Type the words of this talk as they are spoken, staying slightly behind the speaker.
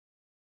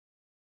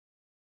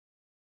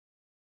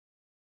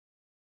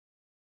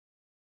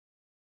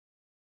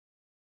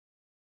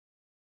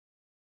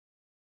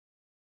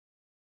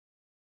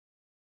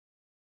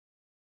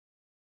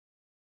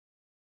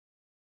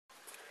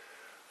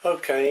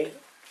Okay,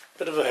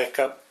 bit of a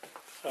hiccup,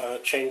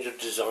 change of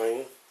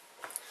design.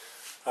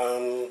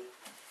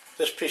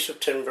 This piece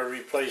of timber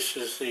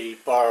replaces the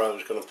bar I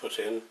was going to put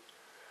in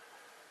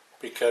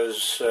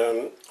because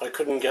I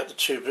couldn't get the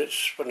two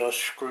bits when I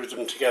screwed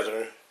them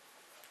together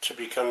to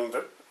become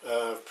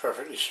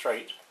perfectly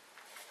straight.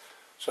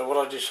 So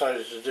what I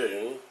decided to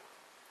do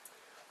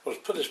was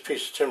put this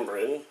piece of timber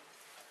in,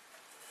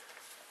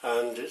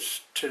 and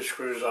it's two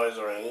screws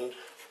either end,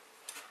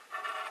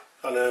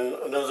 and then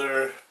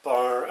another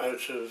bar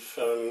out of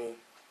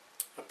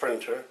a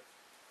printer,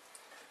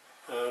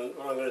 and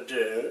what I'm going to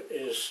do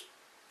is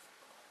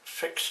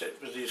fix it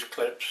with these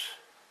clips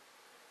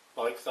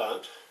like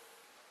that,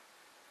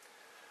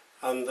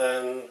 and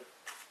then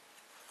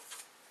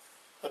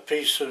a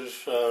piece of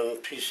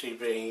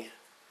PCB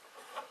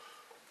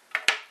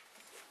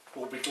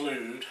will be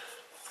glued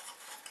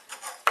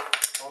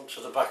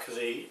onto the back of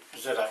the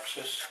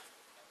Z-axis,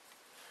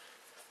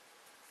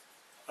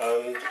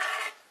 and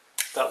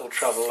that will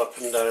travel up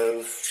and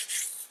down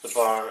the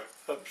bar,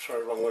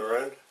 wrong way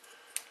around.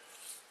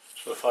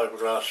 So the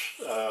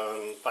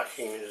fiberglass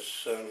backing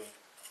is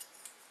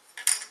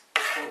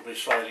will be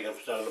sliding up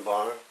and down the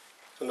bar.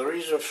 And the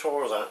reason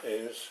for that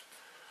is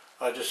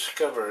I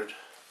discovered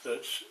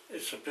that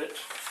it's a bit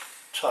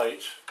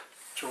tight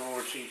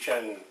towards each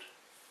end,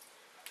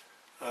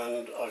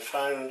 and I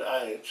found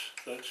out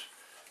that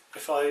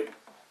if I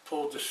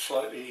pulled this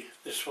slightly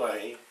this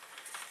way,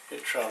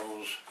 it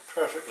travels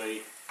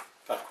perfectly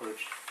backwards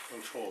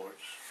and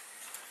forwards.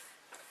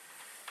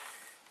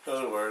 In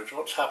other words,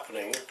 what's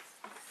happening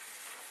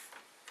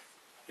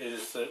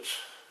is that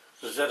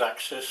the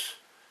Z-axis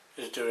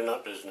is doing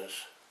that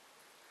business,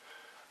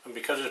 and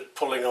because it's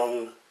pulling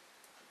on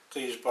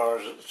these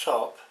bars at the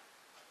top,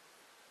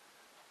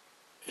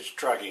 it's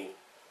dragging.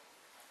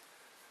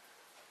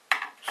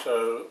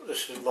 So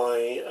this is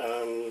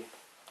my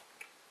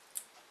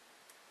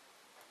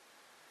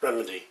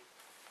remedy.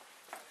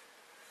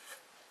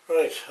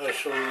 Right, I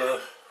shall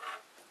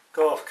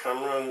go off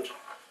camera and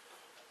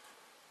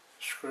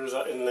screw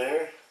that in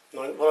there.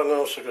 Now, what I'm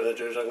also going to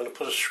do is I'm going to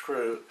put a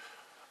screw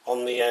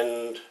on the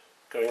end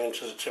going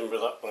into the timber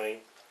that way,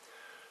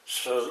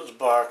 so that the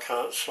bar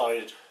can't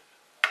slide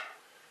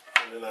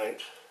in and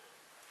out.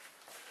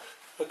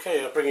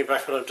 Okay, I'll bring you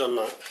back when I've done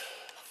that.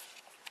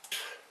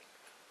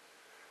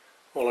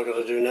 All I've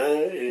got to do now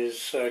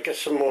is get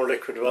some more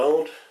liquid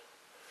weld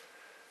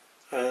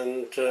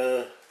and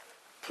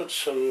put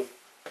some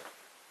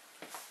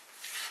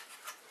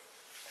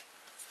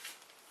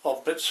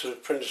odd bits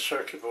of printed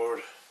circuit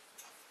board,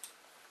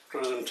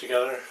 glue them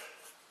together,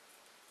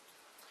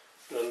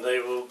 and they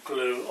will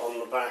glue on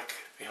the back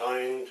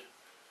behind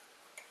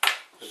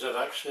the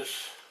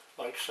Z-axis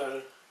like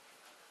so,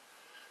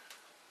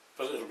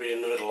 but it'll be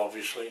in the middle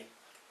obviously,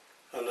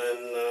 and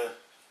then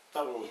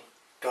that will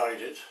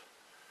guide it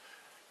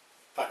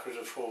backwards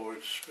and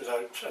forwards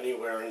without any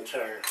wear and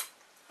tear.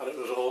 And it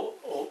will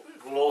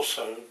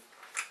also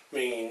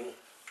mean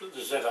that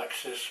the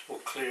Z-axis will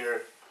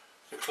clear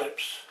the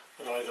clips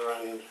at either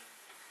end.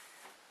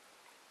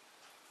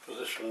 But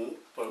this one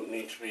won't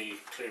need to be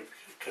cleared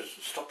because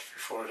it stops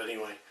before it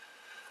anyway.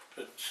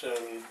 But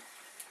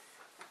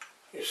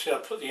you see, I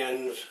put the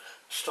ends,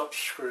 stop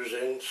screws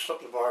in,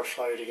 stop the bar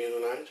sliding in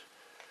and out.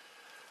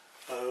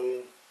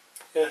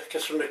 Yeah,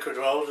 get some liquid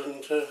weld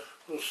and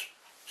we'll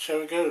see how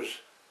it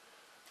goes.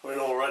 I mean,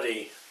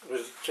 already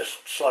with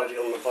just sliding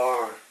on the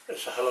bar,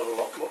 it's a hell of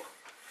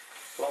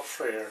a lot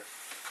freer.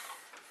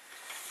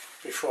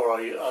 Before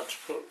I had to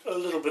put a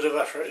little bit of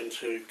effort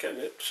into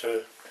getting it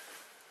to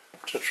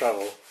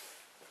travel.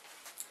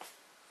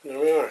 There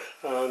we are,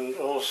 and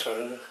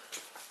also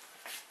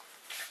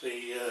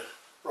the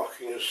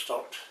rocking has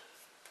stopped.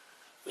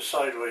 The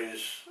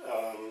sideways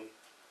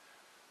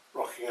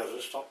rocking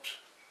hasn't stopped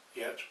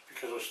yet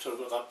because I've still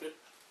got that bit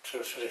to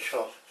finish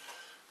off,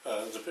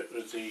 the bit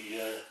with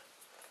the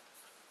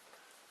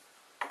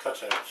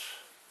cutouts.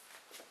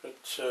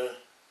 But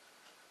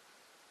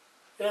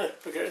yeah,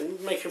 we're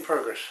making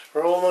progress.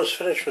 We're almost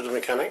finished with the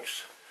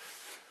mechanics,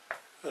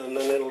 and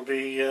then it'll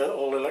be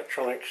all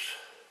electronics